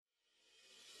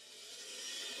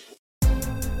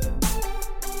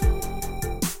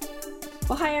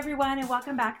Well, hi, everyone, and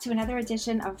welcome back to another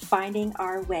edition of Finding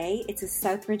Our Way. It's a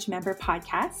Southridge member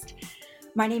podcast.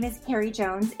 My name is Carrie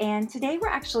Jones, and today we're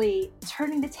actually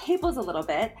turning the tables a little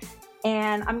bit,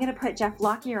 and I'm going to put Jeff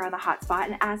Lockyer on the hot spot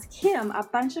and ask him a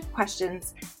bunch of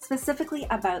questions specifically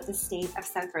about the state of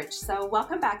Southridge. So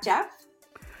welcome back, Jeff.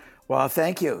 Well,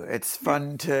 thank you. It's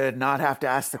fun to not have to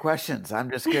ask the questions.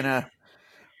 I'm just going to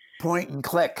point and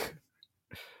click.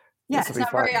 Yeah, it's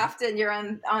not very often you're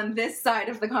on this side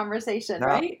of the conversation,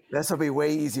 right? This will be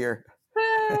way easier.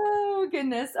 Oh,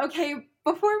 goodness. Okay,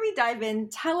 before we dive in,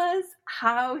 tell us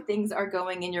how things are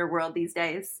going in your world these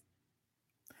days.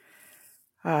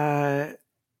 Well,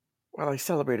 I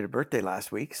celebrated a birthday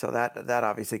last week, so that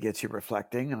obviously gets you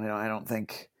reflecting. And I don't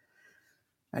think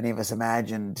any of us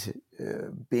imagined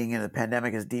being in the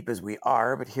pandemic as deep as we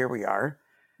are, but here we are.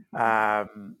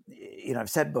 I've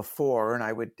said before, and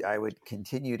I would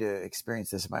continue to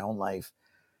experience this in my own life.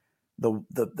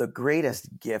 The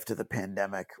greatest gift of the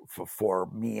pandemic for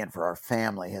me and for our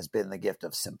family has been the gift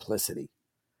of simplicity.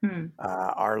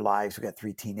 Our lives, we've got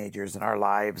 3 teenagers, and our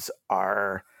lives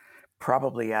are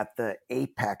probably at the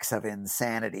apex of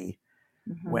insanity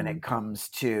when it comes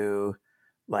to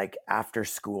like after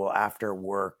school, after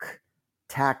work,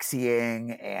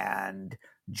 taxiing and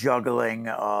juggling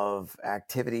of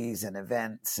activities and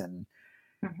events, and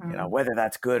whether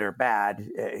that's good or bad,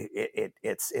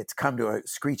 it's come to a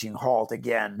screeching halt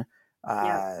again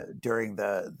during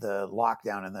the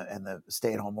lockdown and the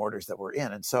stay-at-home orders that we're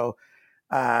in. And so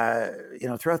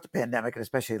throughout the pandemic, and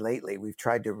especially lately, we've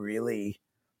tried to really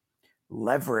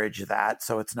leverage that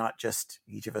so it's not just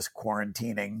each of us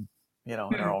quarantining in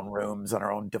our own rooms on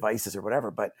our own devices or whatever,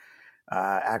 but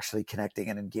actually connecting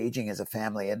and engaging as a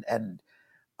family. And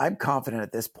I'm confident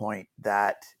at this point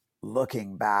that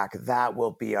looking back, that will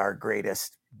be our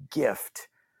greatest gift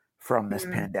from this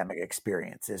pandemic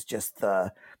experience, is just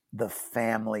the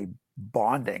family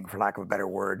bonding, for lack of a better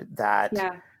word, that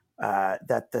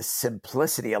the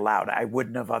simplicity allowed. I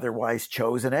wouldn't have otherwise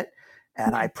chosen it,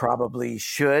 and I probably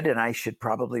should, and I should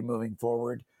probably moving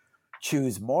forward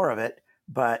choose more of it.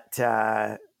 But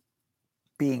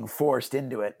being forced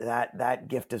into it, that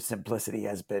gift of simplicity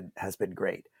has been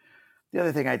great. The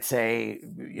other thing I'd say,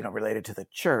 related to the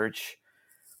church,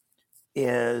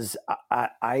 is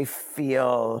I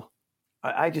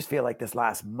just feel like this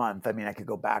last month, I mean, I could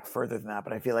go back further than that,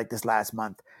 but I feel like this last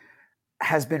month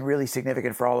has been really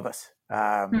significant for all of us.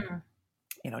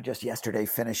 Just yesterday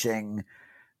finishing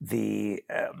the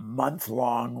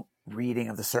month-long reading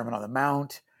of the Sermon on the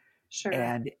Mount,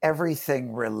 and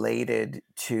everything related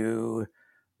to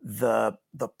the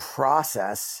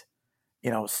process,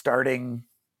 starting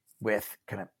with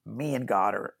kind of me and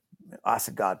God, or us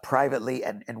and God privately,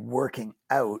 and working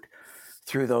out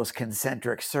through those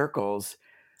concentric circles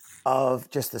of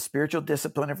just the spiritual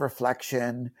discipline of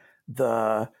reflection,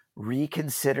 the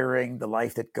reconsidering the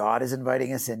life that God is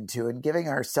inviting us into, and giving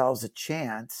ourselves a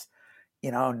chance,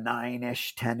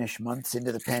 9-ish, 10-ish months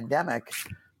into the pandemic,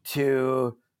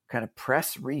 to kind of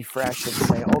press refresh and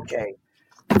say, okay,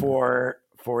 for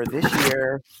this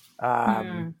year,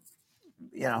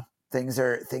 things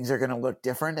are going to look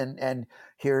different, and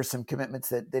here are some commitments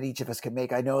that each of us can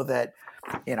make. I know that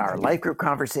in our life group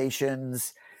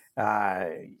conversations,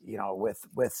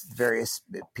 with various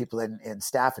people in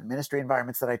staff and ministry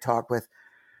environments that I talk with,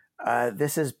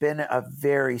 this has been a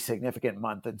very significant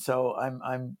month, and so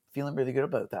I'm feeling really good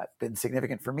about that. Been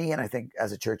significant for me, and I think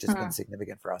as a church, it's been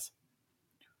significant for us.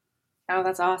 Oh,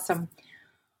 that's awesome.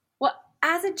 Well,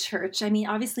 as a church, I mean,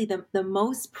 obviously the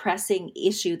most pressing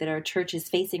issue that our church is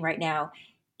facing right now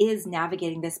is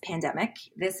navigating this pandemic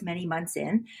this many months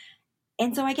in.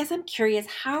 And so I guess I'm curious,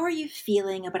 how are you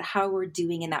feeling about how we're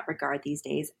doing in that regard these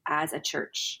days as a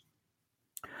church?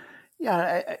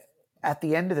 Yeah, at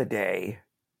the end of the day,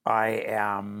 I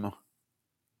am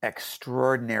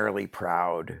extraordinarily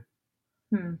proud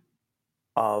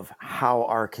of how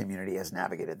our community has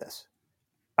navigated this.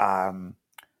 And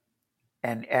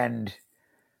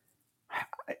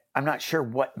I'm not sure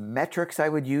what metrics I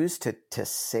would use to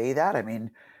say that. I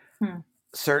mean,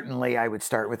 certainly I would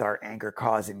start with our anchor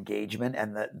cause engagement,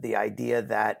 and the idea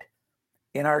that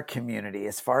in our community,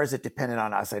 as far as it depended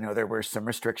on us, I know there were some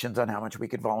restrictions on how much we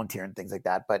could volunteer and things like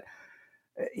that. But,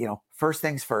 first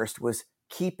things first was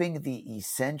keeping the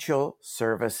essential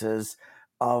services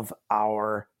of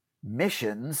our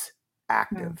missions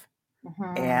active.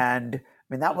 And I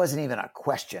mean, that wasn't even a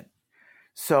question.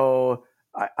 So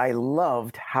I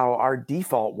loved how our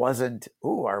default wasn't,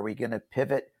 are we going to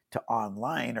pivot to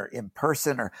online or in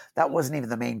person? Or that wasn't even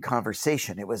the main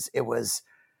conversation. It was,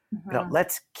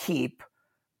 let's keep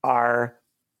our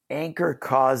anchor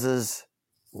causes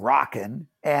rocking.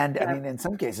 And I Yeah. mean, in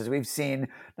some cases, we've seen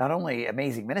not only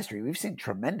amazing ministry, we've seen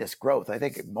tremendous growth. I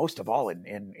think most of all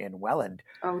in Welland,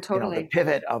 Oh, the totally.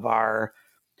 pivot of our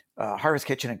Harvest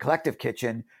Kitchen and Collective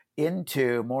Kitchen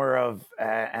into more of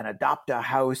an adopt a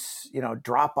house,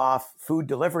 drop off food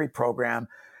delivery program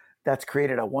that's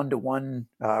created a one-to-one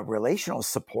relational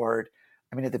support.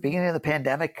 I mean, at the beginning of the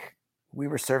pandemic, we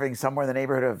were serving somewhere in the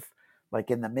neighborhood of like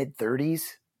in the mid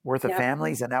 30s worth of Yep.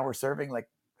 families. And now we're serving like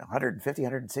 150,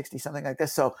 160, something like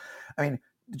this. So, I mean,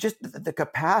 just the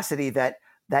capacity that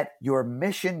your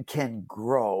mission can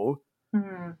grow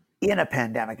Mm-hmm. in a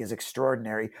pandemic is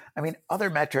extraordinary. I mean, other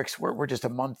metrics, we're just a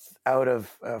month out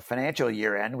of financial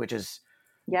year end, which is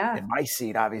Yeah. in my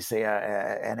seat, obviously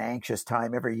an anxious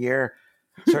time every year.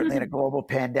 Certainly in a global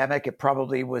pandemic, it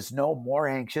probably was no more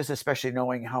anxious, especially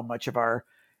knowing how much of our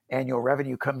annual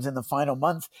revenue comes in the final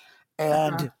month. Uh-huh.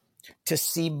 And to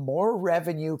see more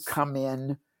revenue come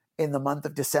in the month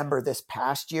of December this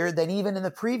past year than even in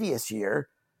the previous year,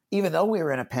 even though we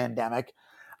were in a pandemic.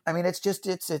 I mean,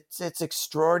 it's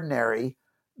extraordinary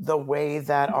the way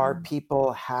that our Mm-hmm.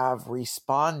 people have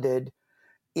responded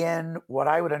in what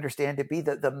I would understand to be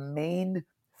the main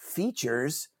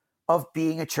features of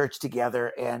being a church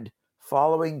together and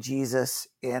following Jesus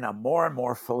in a more and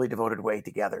more fully devoted way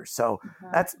together. So Uh-huh.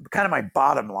 that's kind of my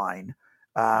bottom line.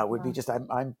 Would be Uh-huh. just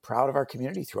I'm proud of our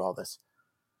community through all this.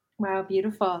 Wow,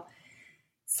 beautiful.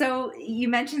 So you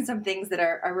mentioned some things that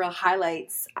are real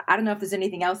highlights. I don't know if there's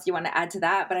anything else you want to add to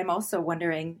that, but I'm also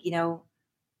wondering,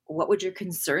 what would your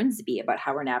concerns be about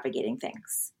how we're navigating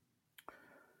things?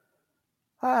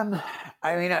 Um,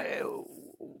 I mean,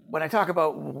 when I talk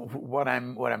about what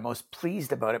I'm most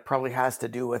pleased about, it probably has to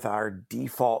do with our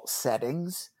default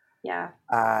settings. Yeah.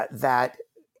 That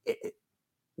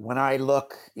when I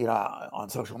look, on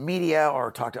social media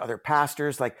or talk to other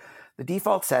pastors, like the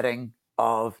default setting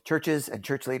of churches and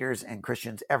church leaders and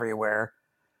Christians everywhere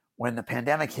when the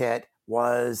pandemic hit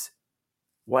was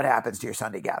what happens to your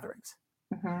Sunday gatherings.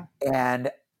 Mm-hmm.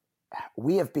 And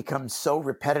we have become so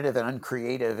repetitive and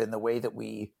uncreative in the way that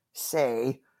we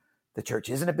say the church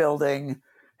isn't a building,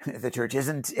 the church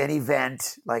isn't an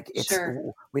event. Like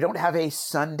Sure. we don't have a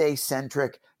Sunday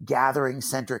centric, gathering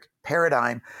centric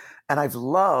paradigm. And I've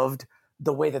loved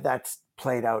the way that that's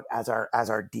played out as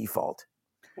our default.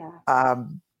 Yeah.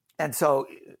 And so,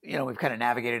 we've kind of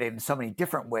navigated it in so many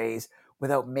different ways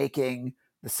without making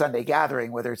the Sunday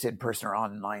gathering, whether it's in person or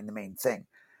online, the main thing.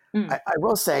 Mm. I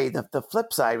will say the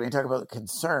flip side, when you talk about the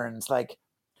concerns, like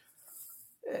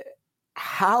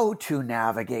how to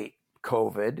navigate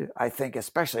COVID, I think,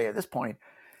 especially at this point,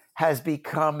 has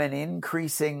become an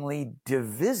increasingly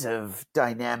divisive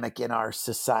dynamic in our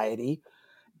society.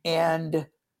 And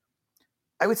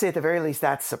I would say at the very least,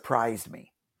 that surprised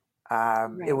me. It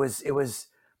Right.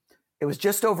 was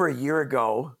just over a year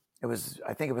ago.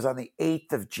 I think it was on the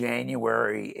 8th of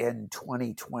January in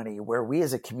 2020, where we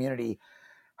as a community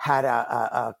had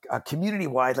a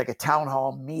community-wide, like a town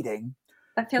hall meeting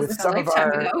That feels with like a some of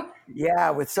lifetime our,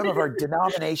 ago. with some of our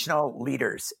denominational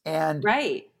leaders. And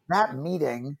Right. that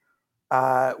meeting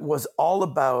was all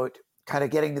about kind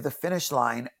of getting to the finish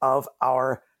line of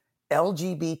our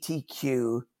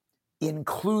LGBTQ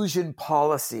inclusion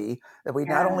policy that we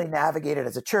not Yeah. only navigated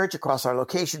as a church across our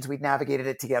locations, we navigated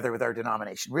it together with our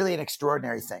denomination. Really an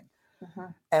extraordinary thing. Uh-huh.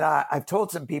 And I've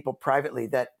told some people privately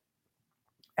that,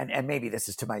 and maybe this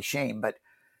is to my shame, but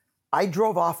I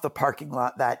drove off the parking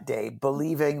lot that day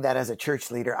believing that as a church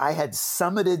leader, I had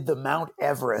summited the Mount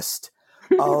Everest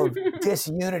of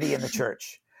disunity in the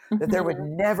church, that there would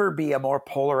never be a more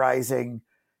polarizing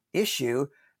issue.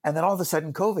 And then all of a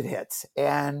sudden COVID hits,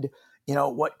 and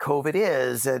what COVID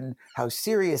is and how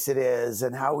serious it is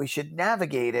and how we should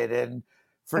navigate it, and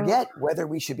Oh, forget whether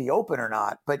we should be open or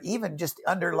not, but even just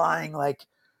underlying, like,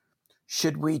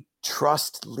 should we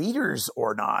trust leaders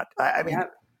or not? I mean,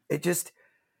 yep. it just,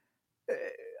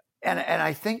 and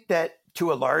I think that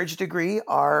to a large degree,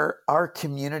 our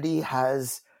community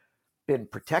has been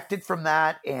protected from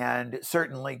that, and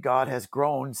certainly God has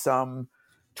grown some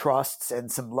trusts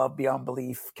and some love beyond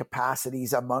belief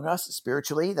capacities among us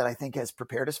spiritually that I think has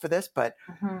prepared us for this. But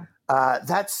Uh-huh.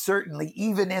 that's certainly,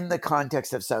 even in the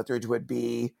context of Southridge, would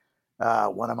be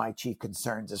one of my chief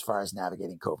concerns as far as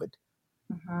navigating COVID.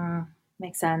 Uh-huh.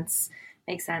 Makes sense.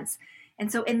 Makes sense.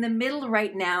 And so in the middle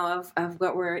right now of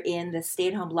what we're in, the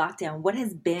stay-at-home lockdown, what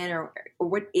has been or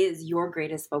what is your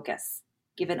greatest focus,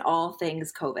 given all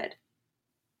things COVID?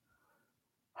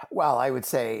 Well, I would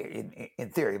say, in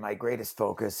theory, my greatest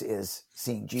focus is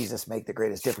seeing Jesus make the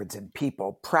greatest difference in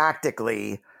people.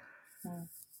 Practically, Mm.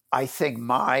 I think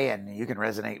and you can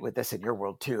resonate with this in your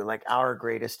world too, like our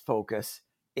greatest focus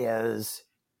is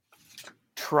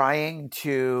trying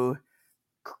to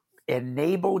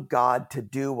enable God to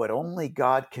do what only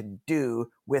God can do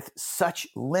with such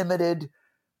limited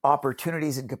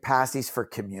opportunities and capacities for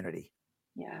community.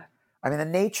 Yeah. I mean, the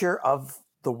nature of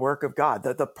the work of God,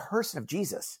 the person of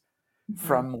Jesus,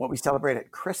 from what we celebrate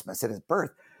at Christmas at his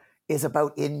birth, is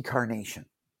about incarnation.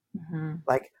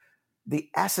 Like, the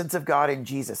essence of God in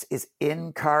Jesus is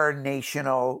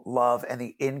incarnational love and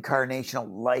the incarnational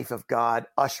life of God,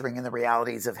 ushering in the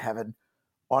realities of heaven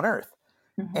on earth.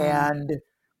 And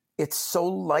it's so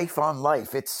life on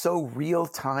life. It's so real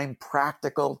time,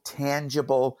 practical,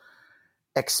 tangible,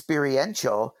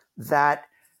 experiential that,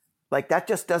 like, that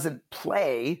just doesn't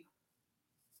play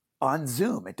on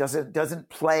Zoom. It doesn't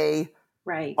play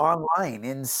Right. online,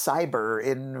 in cyber,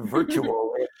 in virtual.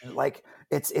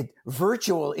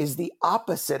 Virtual is the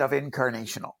opposite of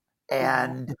incarnational.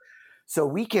 And so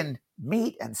we can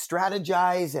meet and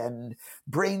strategize and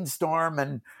brainstorm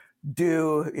and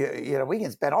we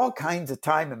can spend all kinds of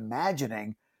time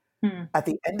imagining. At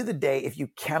the end of the day, if you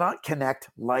cannot connect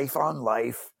life on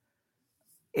life,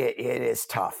 it is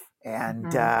tough.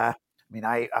 And I mean,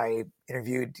 I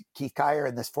interviewed Keith Kyer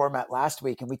in this format last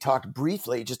week, and we talked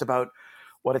briefly just about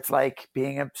what it's like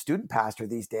being a student pastor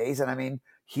these days. And I mean,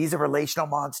 he's a relational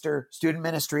monster. Student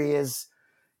ministry is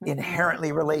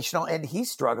inherently relational, and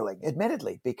he's struggling,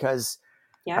 admittedly, because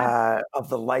of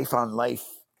the life on life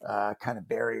kind of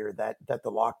barrier that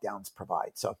the lockdowns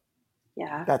provide. So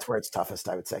that's where it's toughest,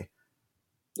 I would say.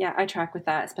 Yeah, I track with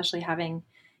that, especially having,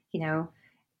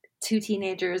 two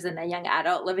teenagers and a young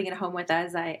adult living at home with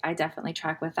us. I definitely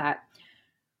track with that.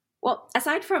 Well,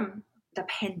 aside from the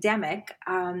pandemic,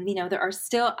 there are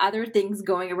still other things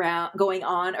going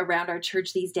on around our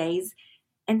church these days.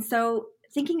 And so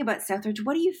thinking about Southridge,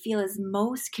 what do you feel is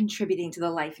most contributing to the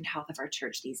life and health of our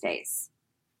church these days?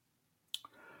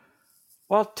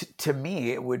 Well, to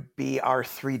me, it would be our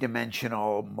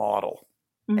three-dimensional model.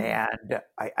 And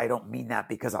I don't mean that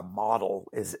because a model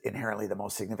is inherently the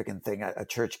most significant thing a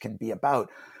church can be about.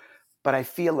 But I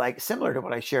feel like, similar to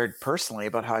what I shared personally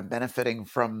about how I'm benefiting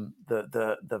from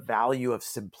the value of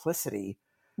simplicity,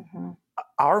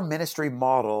 our ministry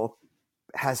model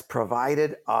has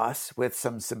provided us with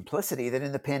some simplicity that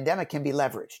in the pandemic can be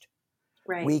leveraged.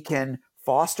 Right. We can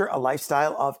foster a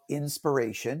lifestyle of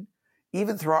inspiration,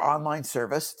 even through our online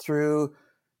service, through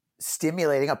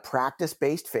stimulating a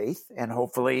practice-based faith, and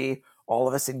hopefully all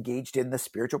of us engaged in the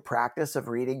spiritual practice of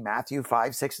reading Matthew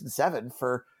 5, 6, and 7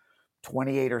 for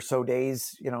 28 or so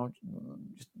days,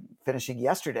 just finishing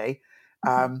yesterday.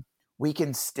 We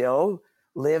can still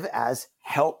live as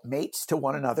helpmates to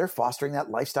one another, fostering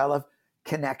that lifestyle of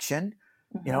connection,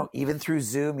 even through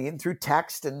Zoom, even through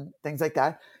text and things like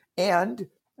that. And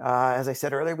as I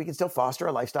said earlier, we can still foster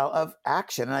a lifestyle of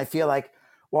action. And I feel like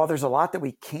while there's a lot that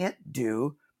we can't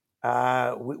do,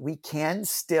 we can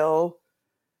still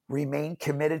remain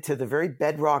committed to the very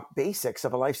bedrock basics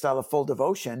of a lifestyle of full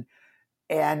devotion.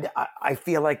 And I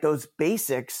feel like those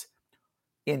basics,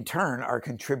 in turn, are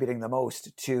contributing the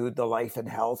most to the life and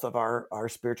health of our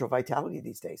spiritual vitality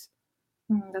these days.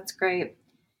 That's great.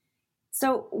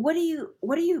 So what are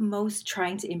you most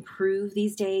trying to improve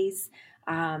these days?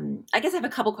 I guess I have a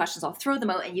couple questions. I'll throw them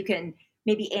out and you can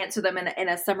maybe answer them in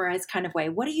a summarized kind of way.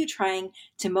 What are you trying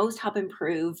to most help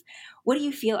improve? What do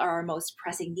you feel are our most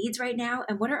pressing needs right now?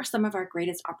 And what are some of our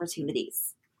greatest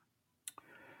opportunities?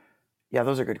 Yeah,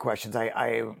 those are good questions.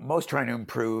 I'm most trying to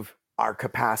improve our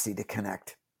capacity to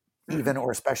connect, even or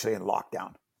especially in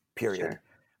lockdown, period.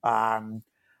 Sure.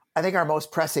 I think our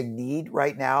most pressing need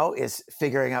right now is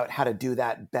figuring out how to do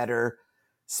that better,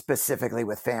 specifically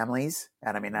with families.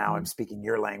 And I mean, now I'm speaking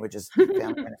your language as family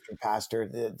ministry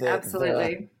pastor.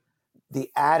 Absolutely. The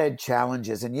added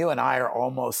challenges, and you and I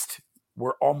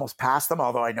we're almost past them,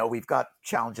 although I know we've got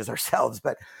challenges ourselves.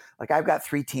 But like, I've got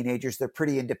 3 teenagers. They're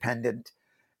pretty independent.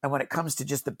 And when it comes to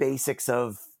just the basics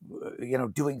of,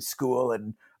 doing school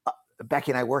and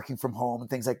Becky and I working from home and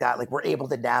things like that, like, we're able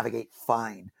to navigate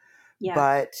fine. Yeah.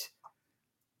 But,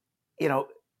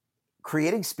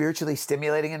 creating spiritually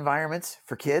stimulating environments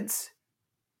for kids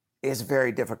is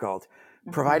very difficult.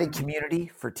 Providing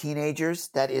community for teenagers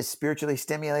that is spiritually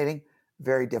stimulating,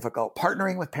 very difficult.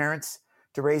 Partnering with parents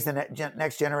to raise the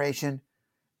next generation,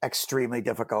 extremely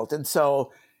difficult. And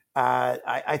so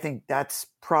I think that's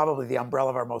probably the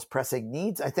umbrella of our most pressing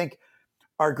needs. I think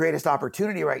our greatest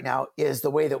opportunity right now is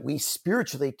the way that we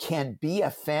spiritually can be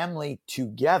a family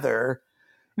together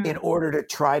in order to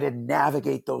try to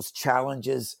navigate those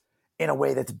challenges in a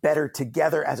way that's better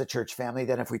together as a church family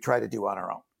than if we try to do on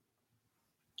our own.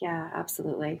 Yeah,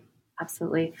 absolutely.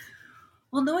 Absolutely.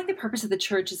 Well, knowing the purpose of the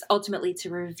church is ultimately to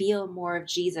reveal more of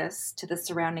Jesus to the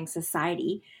surrounding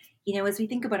society, As we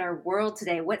think about our world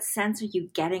today, what sense are you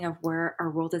getting of where our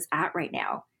world is at right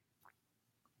now?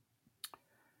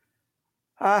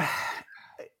 Uh,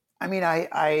 I mean,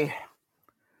 I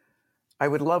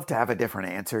would love to have a different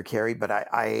answer, Carrie, but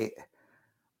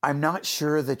I'm not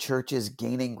sure the church is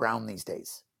gaining ground these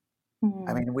days. I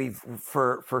Mm-hmm. mean,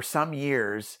 for some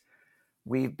years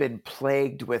we've been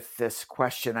plagued with this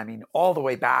question. I mean, all the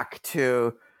way back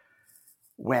to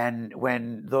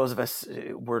when those of us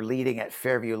were leading at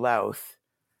Fairview Louth,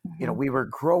 Mm-hmm. we were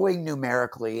growing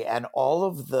numerically, and all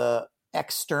of the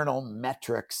external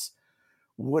metrics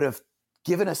would have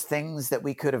given us things that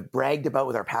we could have bragged about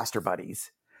with our pastor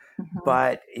buddies. Mm-hmm.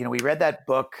 But, we read that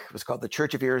book. It was called The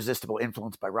Church of Irresistible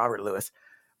Influence by Robert Lewis,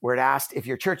 where it asked, if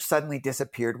your church suddenly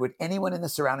disappeared, would anyone in the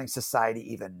surrounding society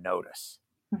even notice?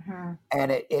 Mm-hmm.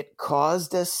 And it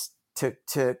caused us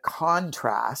to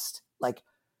contrast, like,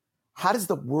 how does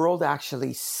the world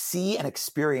actually see and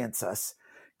experience us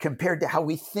compared to how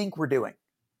we think we're doing?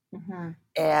 Mm-hmm.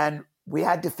 And we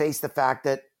had to face the fact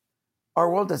that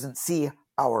our world doesn't see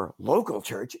our local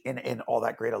church in all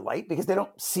that great a light, because they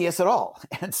don't see us at all.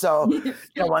 And so,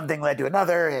 one thing led to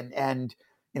another, and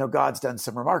God's done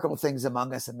some remarkable things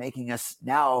among us and making us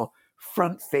now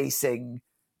front facing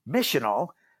missional.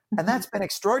 And Mm-hmm. that's been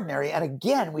extraordinary. And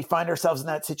again, we find ourselves in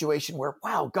that situation where,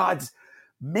 wow, God's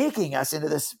making us into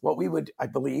this, what we would, I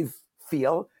believe,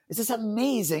 feel is this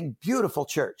amazing, beautiful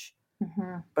church.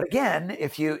 Mm-hmm. But again,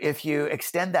 if you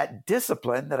extend that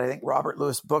discipline that I think Robert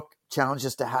Lewis' book challenged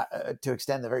us to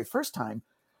extend the very first time,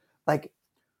 like,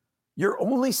 you're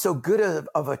only so good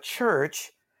of a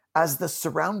church as the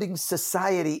surrounding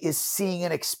society is seeing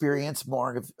and experience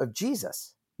more of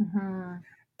Jesus. Mm-hmm.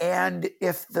 And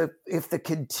if the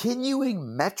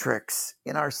continuing metrics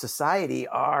in our society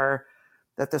are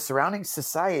that the surrounding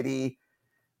society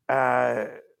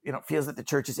feels that the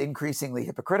church is increasingly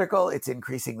hypocritical, it's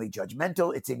increasingly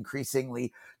judgmental, it's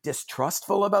increasingly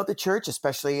distrustful about the church,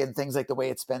 especially in things like the way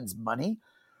it spends money.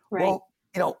 Right. Well,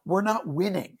 we're not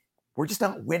winning. We're just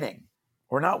not winning.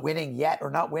 We're not winning yet.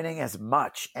 We're not winning as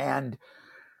much. And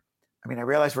I mean, I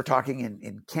realize we're talking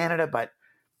in Canada, but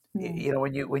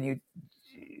Mm-hmm. when you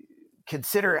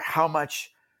consider how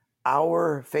much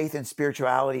our faith and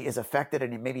spirituality is affected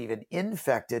and maybe even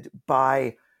infected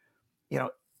by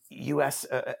U.S.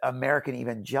 American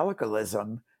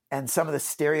evangelicalism and some of the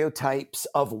stereotypes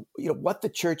of what the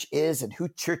church is and who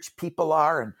church people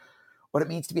are and what it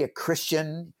means to be a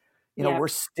Christian. Yep. We're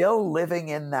still living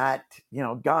in that,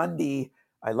 Gandhi,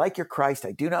 I like your Christ,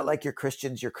 I do not like your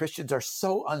Christians. Your Christians are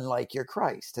so unlike your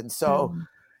Christ. And so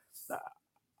Mm-hmm.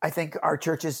 I think our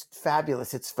church is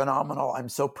fabulous. It's phenomenal. I'm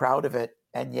so proud of it.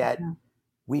 And yet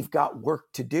we've got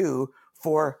work to do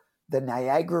for the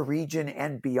Niagara region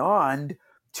and beyond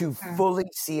to fully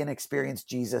see and experience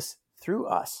Jesus through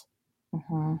us.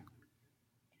 Mm-hmm.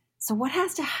 So, what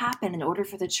has to happen in order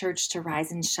for the church to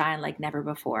rise and shine like never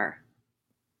before?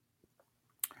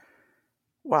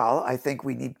 Well, I think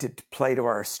we need to play to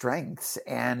our strengths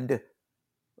and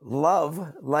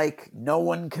love like no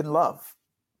one can love,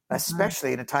 Mm-hmm.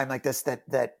 especially in a time like this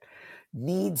that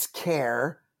needs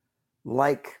care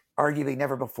like arguably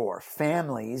never before.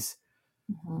 Families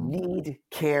Mm-hmm. need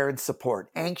care and support.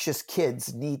 Anxious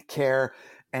kids need care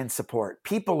and support.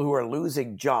 People who are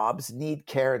losing jobs need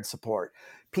care and support.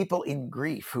 People in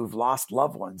grief who've lost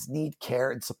loved ones need care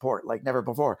and support like never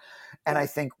before. And Yeah. I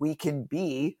think we can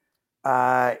be,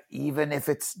 even if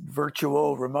it's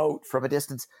virtual, remote, from a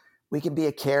distance, we can be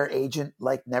a care agent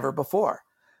like never before.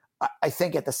 I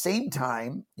think at the same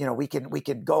time, we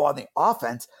can go on the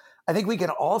offense. I think we can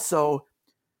also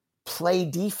play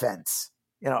defense,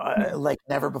 like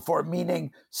never before,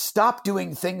 meaning stop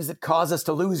doing things that cause us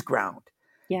to lose ground.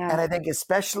 Yeah. And I think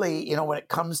especially, when it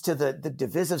comes to the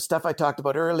divisive stuff I talked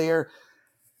about earlier,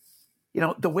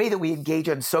 the way that we engage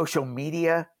on social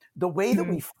media, the way that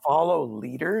we follow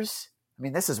leaders. I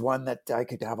mean, this is one that I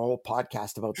could have a whole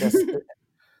podcast about this.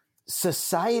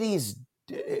 Societies,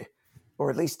 or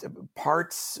at least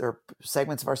parts or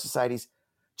segments of our societies,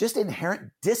 just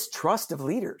inherent distrust of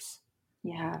leaders.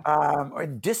 Yeah. Or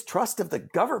distrust of the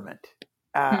government.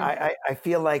 I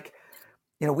feel like,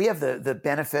 we have the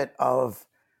benefit of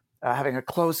having a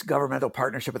close governmental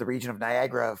partnership with the region of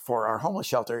Niagara for our homeless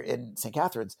shelter in St.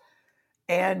 Catharines.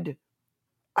 And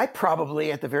I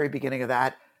probably, at the very beginning of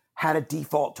that, had a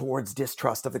default towards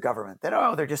distrust of the government,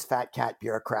 that, they're just fat cat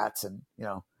bureaucrats and,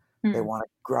 they want to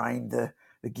grind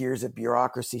the gears of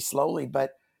bureaucracy slowly.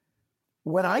 But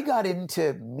when I got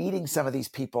into meeting some of these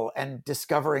people and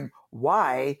discovering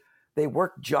why they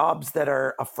work jobs that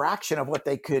are a fraction of what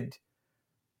they could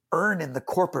earn in the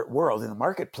corporate world, in the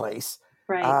marketplace,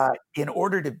 Right. in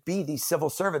order to be these civil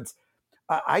servants,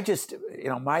 I just,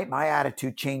 my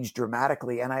attitude changed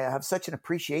dramatically, and I have such an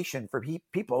appreciation for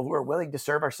people who are willing to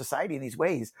serve our society in these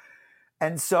ways.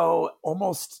 And so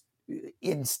almost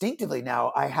instinctively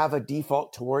now I have a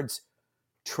default towards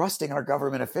trusting our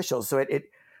government officials. So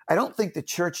I don't think the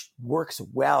church works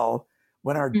well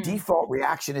when our default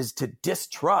reaction is to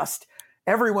distrust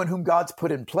everyone whom God's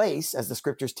put in place, as the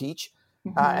scriptures teach,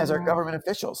 as our government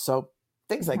officials. So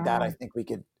things like that, I think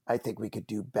we could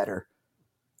do better.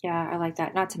 Yeah, I like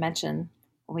that. Not to mention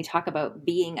when we talk about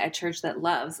being a church that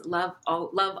love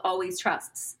always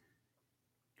trusts.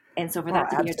 And so for that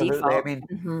to be your default. I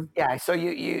mean, yeah. So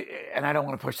you, and I don't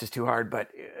want to push this too hard, but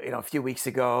a few weeks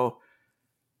ago,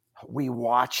 we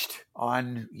watched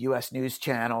on U.S. news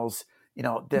channels,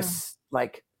 this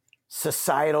like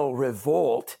societal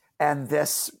revolt and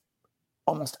this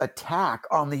almost attack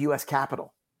on the U.S.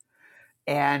 Capitol.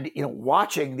 And,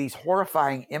 watching these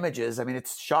horrifying images, I mean,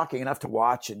 it's shocking enough to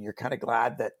watch, and you're kind of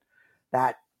glad that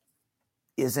that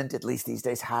isn't, at least these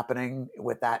days, happening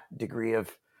with that degree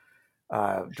of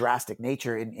drastic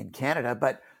nature in Canada.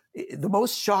 But the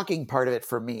most shocking part of it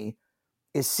for me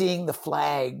is seeing the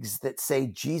flags that say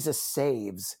Jesus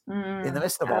saves in the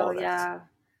midst of all of this. Yeah.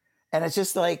 And it's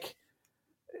just like,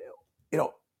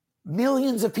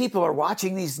 millions of people are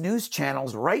watching these news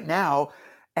channels right now,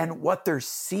 and what they're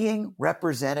seeing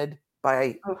represented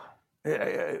by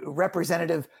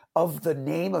representative of the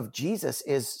name of Jesus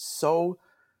is so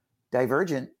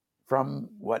divergent from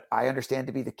what I understand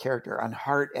to be the character and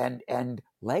heart and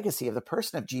legacy of the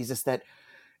person of Jesus, that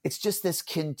it's just this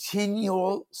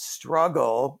continual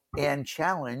struggle and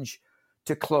challenge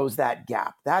to close that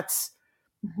gap. That's,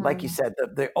 like you said,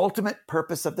 the ultimate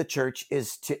purpose of the church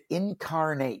is to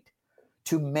incarnate,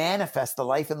 to manifest the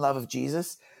life and love of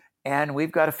Jesus. And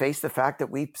we've got to face the fact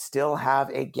that we still have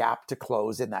a gap to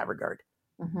close in that regard.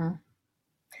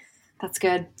 That's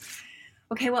good.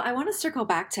 Okay, well, I want to circle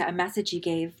back to a message you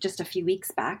gave just a few weeks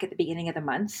back at the beginning of the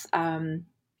month,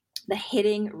 the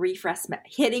hitting refresh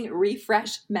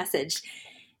message.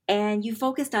 And you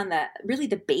focused on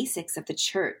the basics of the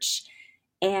church,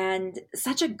 and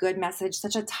such a good message,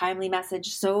 such a timely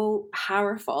message, so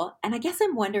powerful. And I guess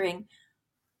I'm wondering,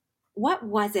 what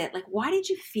was it? Like, why did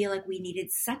you feel like we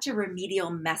needed such a remedial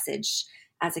message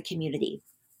as a community?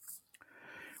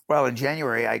 Well, in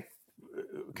January, I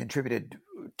contributed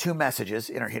 2 messages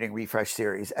in our Hitting Refresh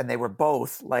series, and they were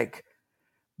both like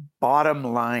bottom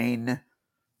line,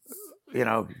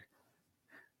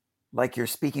 like you're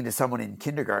speaking to someone in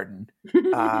kindergarten,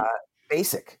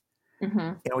 basic.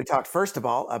 We talked first of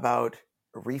all about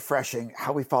refreshing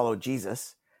how we follow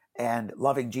Jesus and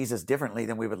loving Jesus differently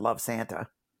than we would love Santa.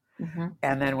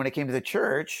 And then when it came to the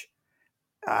church,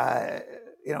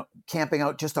 camping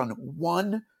out just on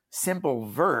one simple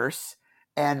verse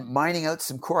and mining out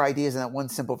some core ideas in that one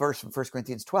simple verse from 1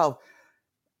 Corinthians 12,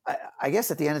 I guess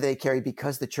at the end of the day, Carrie,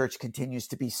 because the church continues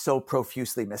to be so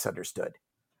profusely misunderstood.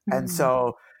 And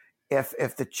so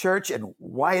if the church and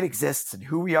why it exists and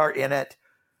who we are in it,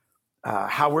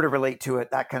 how we're to relate to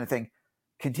it, that kind of thing,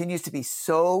 continues to be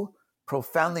so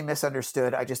profoundly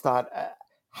misunderstood, I just thought,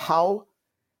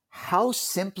 how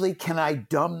simply can I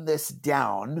dumb this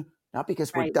down? Not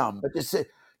because we're dumb, but just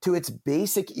to its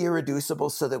basic irreducible,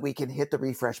 so that we can hit the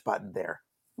refresh button there.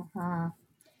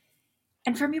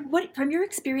 And from your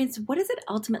experience, what does it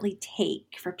ultimately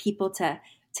take for people to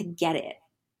get it,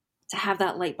 to have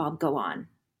that light bulb go on?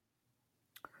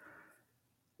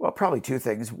 Well, probably 2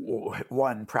 things.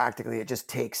 One, practically, it just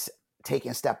takes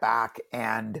taking a step back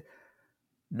and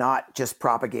not just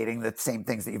propagating the same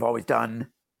things that you've always done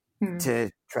to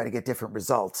try to get different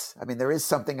results. I mean, there is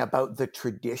something about the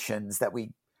traditions that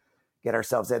we get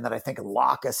ourselves in that I think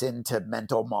lock us into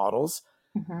mental models.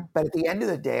 But at the end of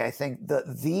the day, I think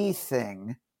the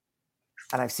thing,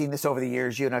 and I've seen this over the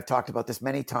years, you and I've talked about this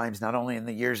many times, not only in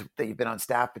the years that you've been on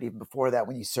staff, but even before that,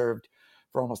 when you served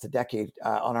for almost a decade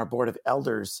on our board of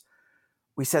elders,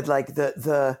 we said like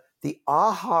the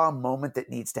aha moment that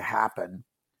needs to happen.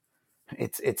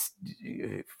 It's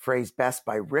phrased best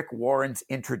by Rick Warren's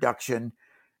introduction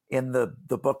in the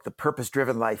book, The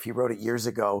Purpose-Driven Life. He wrote it years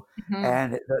ago.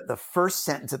 And the first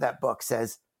sentence of that book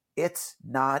says, it's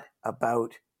not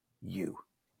about you.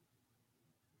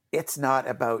 It's not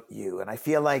about you. And I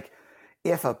feel like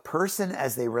if a person,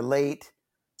 as they relate,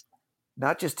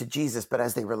 not just to Jesus, but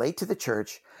as they relate to the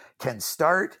church, can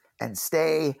start and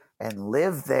stay and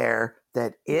live there,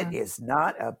 that it is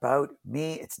not about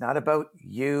me. It's not about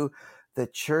you. The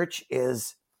church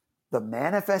is the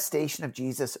manifestation of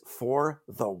Jesus for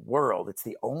the world. It's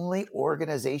the only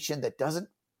organization that doesn't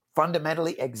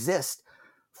fundamentally exist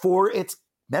for its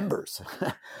members.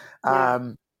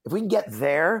 If we can get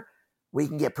there, we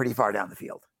can get pretty far down the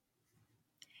field.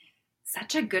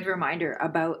 Such a good reminder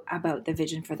about the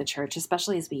vision for the church,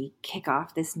 especially as we kick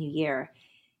off this new year.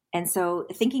 And so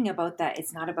thinking about that,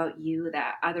 it's not about you,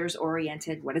 that others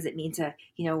oriented. What does it mean to,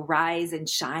 rise and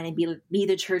shine and be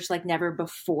the church like never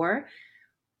before?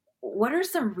 What are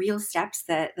some real steps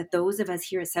that those of us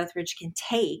here at Southridge can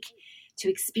take to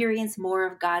experience more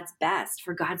of God's best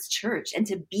for God's church and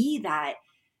to be that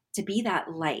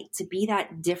light, to be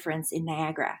that difference in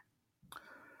Niagara?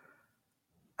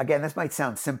 Again, this might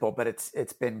sound simple, but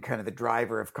it's been kind of the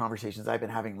driver of conversations I've been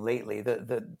having lately.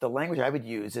 The language I would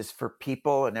use is for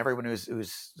people and everyone who's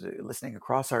listening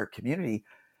across our community,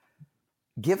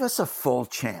 give us a full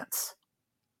chance.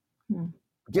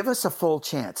 Give us a full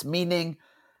chance, meaning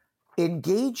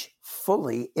engage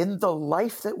fully in the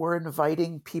life that we're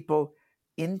inviting people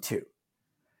into.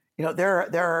 There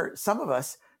are some of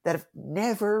us that have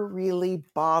never really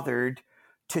bothered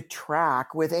to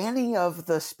track with any of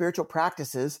the spiritual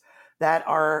practices that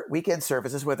our weekend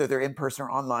services, whether they're in person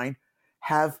or online,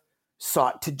 have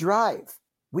sought to drive.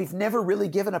 We've never really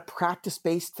given a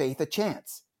practice-based faith a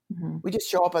chance. Mm-hmm. We just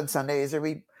show up on Sundays, or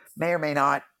we may or may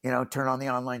not, turn on the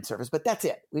online service, but that's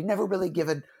it. We've never really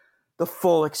given the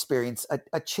full experience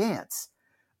a chance.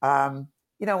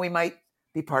 We might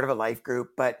be part of a life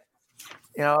group, but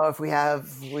if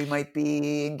we might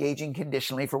be engaging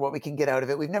conditionally for what we can get out of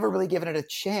it. We've never really given it a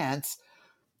chance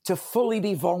to fully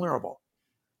be vulnerable,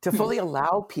 to fully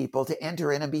allow people to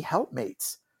enter in and be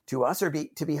helpmates to us, or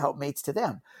to be helpmates to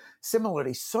them.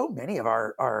 Similarly, so many of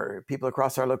our people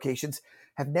across our locations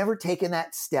have never taken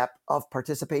that step of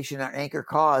participation in our anchor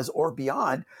cause or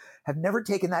beyond, have never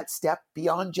taken that step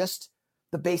beyond just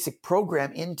the basic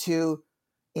program into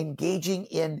engaging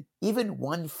in even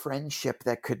one friendship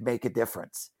that could make a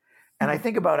difference. And I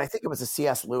think it was a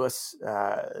C.S. Lewis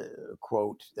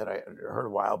quote that I heard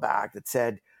a while back that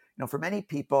said, for many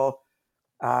people,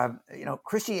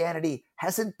 Christianity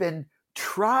hasn't been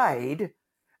tried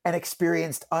and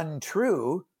experienced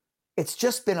untrue. It's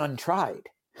just been untried.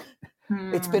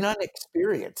 It's been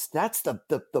unexperienced. That's the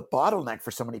bottleneck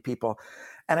for so many people.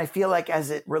 And I feel like as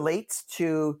it relates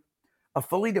to a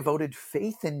fully devoted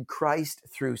faith in Christ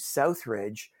through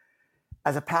Southridge,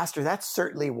 as a pastor, that's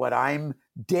certainly what I'm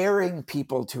daring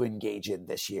people to engage in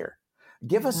this year.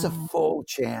 Give us a full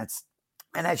chance.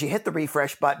 And as you hit the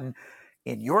refresh button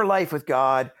in your life with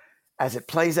God, as it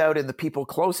plays out in the people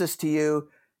closest to you,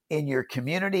 in your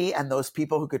community, and those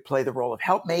people who could play the role of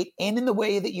helpmate, and in the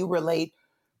way that you relate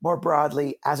more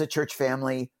broadly as a church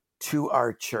family to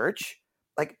our church,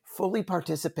 like fully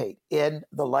participate in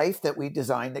the life that we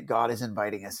designed, that God is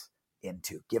inviting us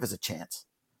into. Give us a chance.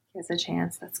 Give us a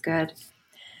chance. That's good.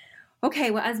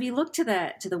 Okay, well, as we look to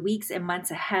the weeks and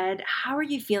months ahead, how are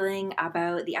you feeling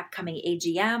about the upcoming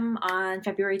AGM on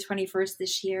February 21st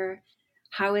this year?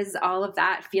 How is all of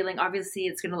that feeling? Obviously,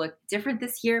 it's going to look different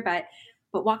this year, but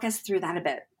walk us through that a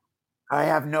bit. I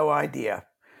have no idea.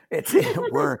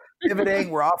 We're pivoting.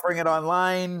 We're offering it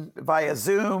online via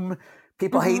Zoom.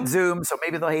 People hate Zoom, so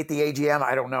maybe they'll hate the AGM.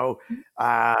 I don't know.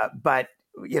 But,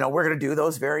 we're going to do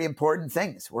those very important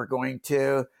things. We're going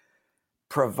to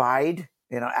provide,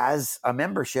 as a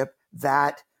membership,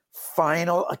 that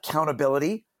final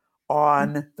accountability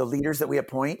on the leaders that we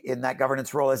appoint in that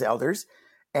governance role as elders.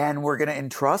 And we're going to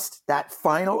entrust that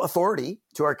final authority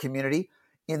to our community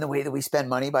in the way that we spend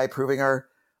money by approving our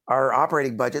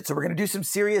operating budget. So we're going to do some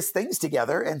serious things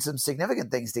together and some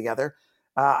significant things together.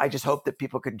 I just hope that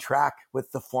people can track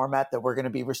with the format that we're going to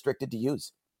be restricted to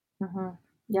use. Mm-hmm.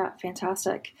 Yeah,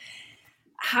 fantastic.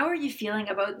 How are you feeling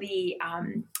about the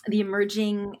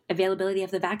emerging availability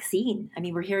of the vaccine? I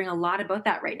mean, we're hearing a lot about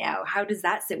that right now. How does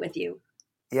that sit with you?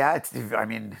 Yeah,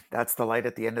 that's the light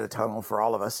at the end of the tunnel for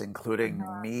all of us, including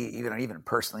me, even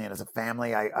personally, and as a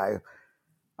family.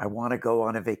 I want to go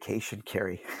on a vacation,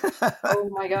 Carrie. Oh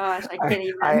my gosh, I can't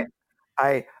even.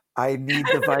 I need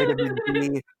the vitamin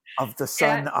D of the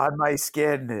sun on my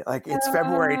skin. Like, it's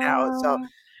February now, so.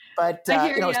 But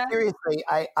seriously,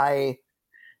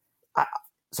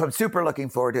 so I'm super looking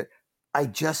forward to it. I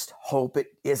just hope it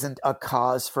isn't a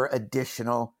cause for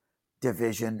additional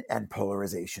division and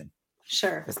polarization.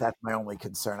 Sure. Because that's my only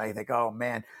concern. I think, oh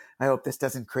man, I hope this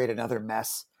doesn't create another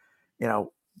mess,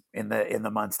 in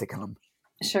the months to come.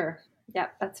 Sure. Yeah,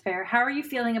 that's fair. How are you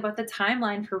feeling about the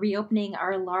timeline for reopening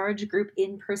our large group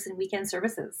in-person weekend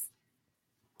services?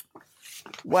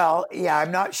 Well, yeah,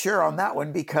 I'm not sure on that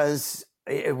one because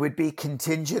it would be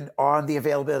contingent on the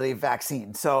availability of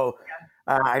vaccine. So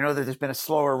I know that there's been a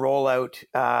slower rollout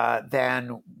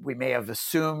than we may have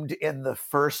assumed in the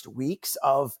first weeks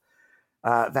of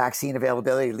vaccine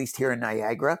availability, at least here in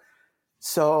Niagara.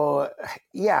 So,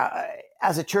 yeah,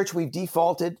 as a church, we've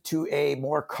defaulted to a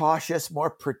more cautious, more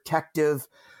protective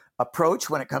approach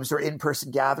when it comes to our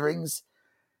in-person gatherings.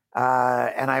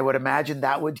 And I would imagine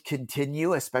that would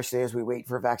continue, especially as we wait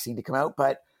for a vaccine to come out.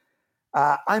 But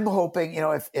I'm hoping,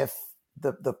 if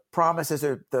the promises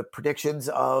or the predictions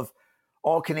of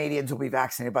all Canadians will be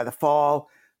vaccinated by the fall,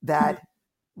 that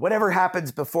whatever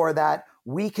happens before that,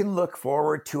 we can look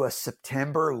forward to a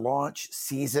September launch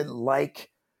season like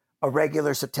a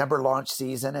regular September launch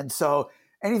season. And so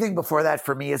anything before that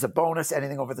for me is a bonus.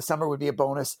 Anything over the summer would be a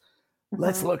bonus.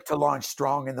 Let's look to launch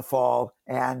strong in the fall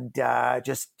and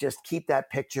just keep that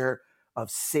picture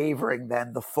of savoring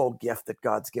then the full gift that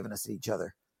God's given us to each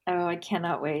other. Oh, I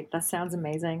cannot wait. That sounds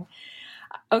amazing.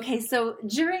 Okay, so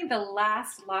during the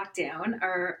last lockdown,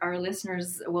 our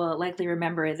listeners will likely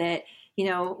remember that,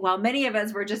 while many of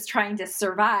us were just trying to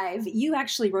survive, you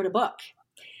actually wrote a book.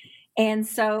 And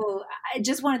so I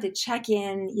just wanted to check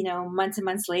in, months and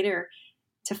months later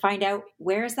to find out,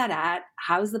 where is that at?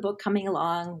 How's the book coming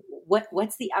along?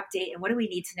 What's the update? And what do we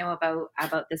need to know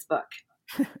about this book?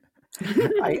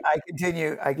 I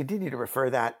continue to refer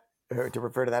to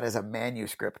that as a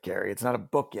manuscript, Carrie. It's not a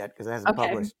book yet because it hasn't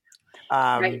published.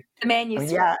 Right. The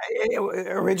manuscript.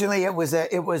 Originally it was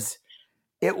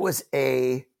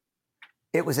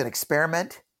an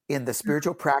experiment in the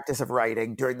spiritual practice of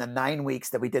writing during the 9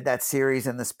 weeks that we did that series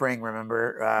in the spring.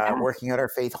 Remember, Working Out Our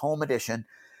Faith Home Edition.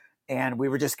 And we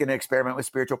were just going to experiment with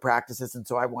spiritual practices. And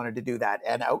so I wanted to do that.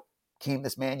 And out came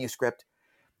this manuscript,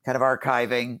 kind of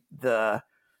archiving the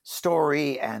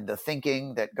story and the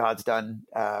thinking that God's done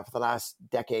for the last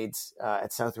decades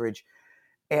at Southridge.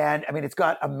 And I mean, it's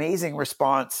got amazing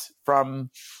response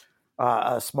from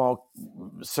a small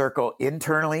circle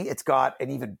internally. It's got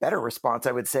an even better response,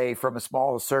 I would say, from a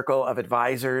small circle of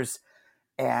advisors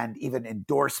and even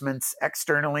endorsements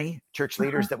externally, church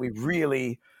leaders that we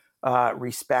really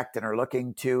respect and are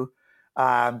looking to.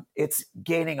 It's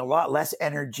gaining a lot less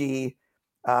energy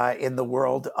in the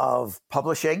world of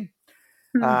publishing.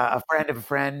 A friend of a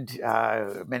friend,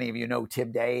 many of you know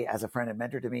Tim Day as a friend and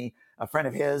mentor to me, a friend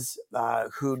of his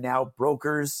who now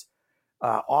brokers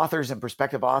authors and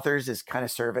prospective authors, is kind of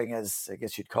serving as, I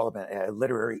guess you'd call him a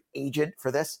literary agent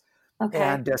for this. Okay.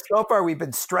 And so far we've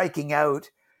been striking out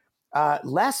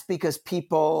less because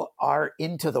people are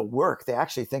into the work. They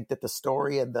actually think that the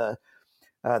story and the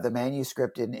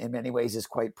manuscript in many ways is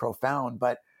quite profound,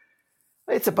 but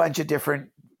it's a bunch of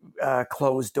different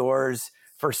closed doors.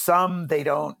 For some,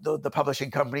 the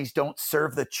publishing companies don't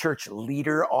serve the church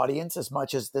leader audience as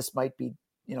much as this might be,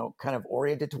 kind of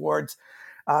oriented towards.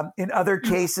 In other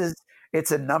cases,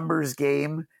 it's a numbers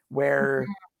game where,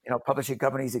 publishing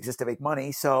companies exist to make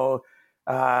money. So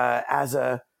as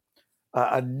a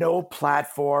no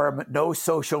platform, no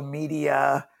social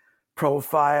media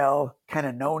profile, kind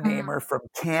of no-namer from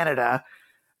Canada,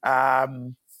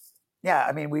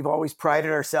 we've always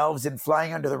prided ourselves in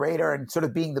flying under the radar and sort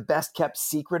of being the best kept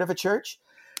secret of a church.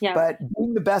 Yeah. But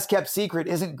being the best kept secret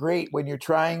isn't great when you're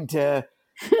trying to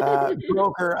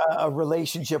broker a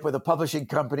relationship with a publishing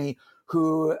company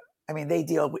who, they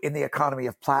deal in the economy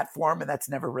of platform, and that's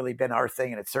never really been our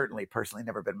thing. And it's certainly personally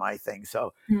never been my thing.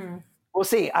 So we'll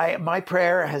see. My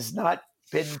prayer has not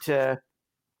been to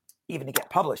get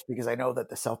published, because I know that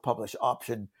the self-publish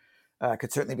option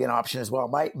could certainly be an option as well.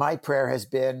 My prayer has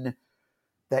been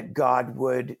that God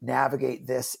would navigate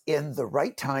this in the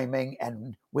right timing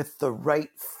and with the right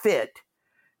fit.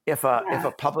 If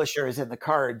a publisher is in the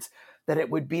cards, that it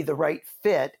would be the right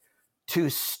fit to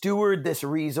steward this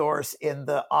resource in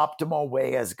the optimal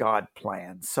way as God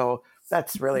plans. So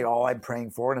that's really all I'm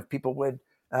praying for. And if people would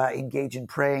engage in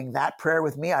praying that prayer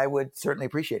with me, I would certainly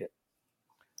appreciate it.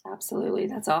 Absolutely.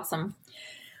 That's awesome.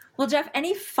 Well, Jeff,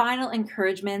 any final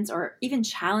encouragements or even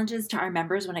challenges to our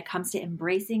members when it comes to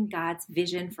embracing God's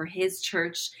vision for his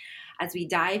church as we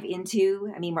dive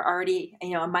into, we're already,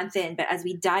 a month in, but as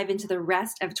we dive into the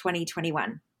rest of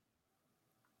 2021?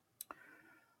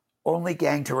 Only,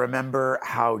 gang, to remember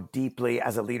how deeply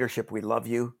as a leadership we love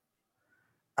you,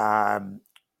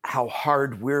 how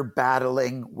hard we're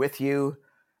battling with you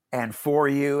and for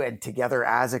you and together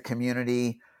as a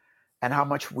community, and how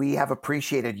much we have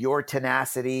appreciated your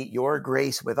tenacity, your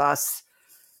grace with us,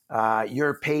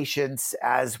 your patience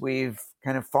as we've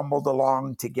kind of fumbled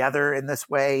along together in this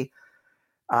way,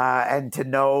 and to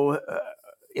know,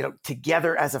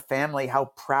 together as a family, how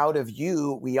proud of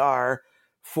you we are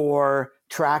for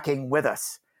tracking with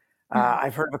us.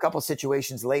 I've heard of a couple of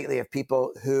situations lately of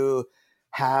people who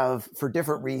have, for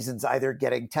different reasons, either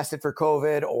getting tested for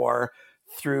COVID or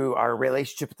through our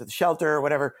relationship with the shelter or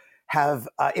whatever, have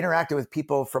interacted with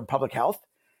people from public health.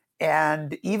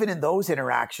 And even in those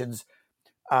interactions,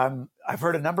 I've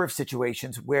heard a number of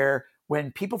situations where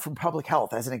when people from public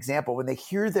health, as an example, when they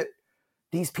hear that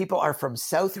these people are from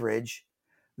Southridge,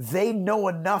 they know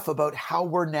enough about how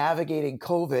we're navigating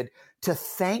COVID to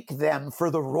thank them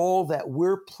for the role that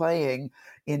we're playing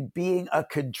in being a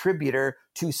contributor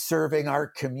to serving our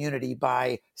community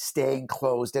by staying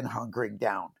closed and hunkering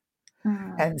down.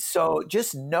 And so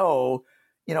just know,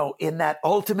 in that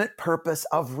ultimate purpose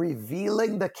of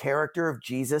revealing the character of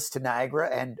Jesus to Niagara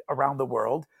and around the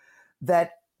world,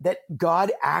 that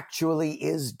God actually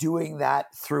is doing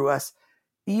that through us,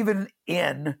 even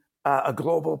in a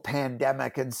global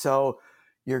pandemic. And so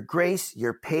your grace,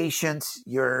 your patience,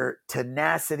 your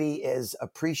tenacity is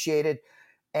appreciated.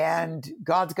 And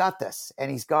God's got this,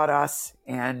 and he's got us,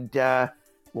 and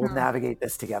we'll navigate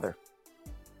this together.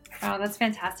 Oh, that's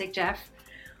fantastic, Jeff.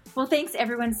 Well, thanks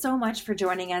everyone so much for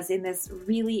joining us in this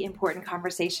really important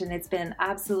conversation. It's been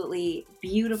absolutely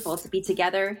beautiful to be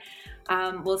together.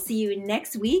 We'll see you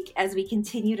next week as we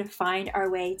continue to find our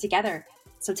way together.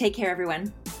 So take care,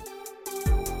 everyone.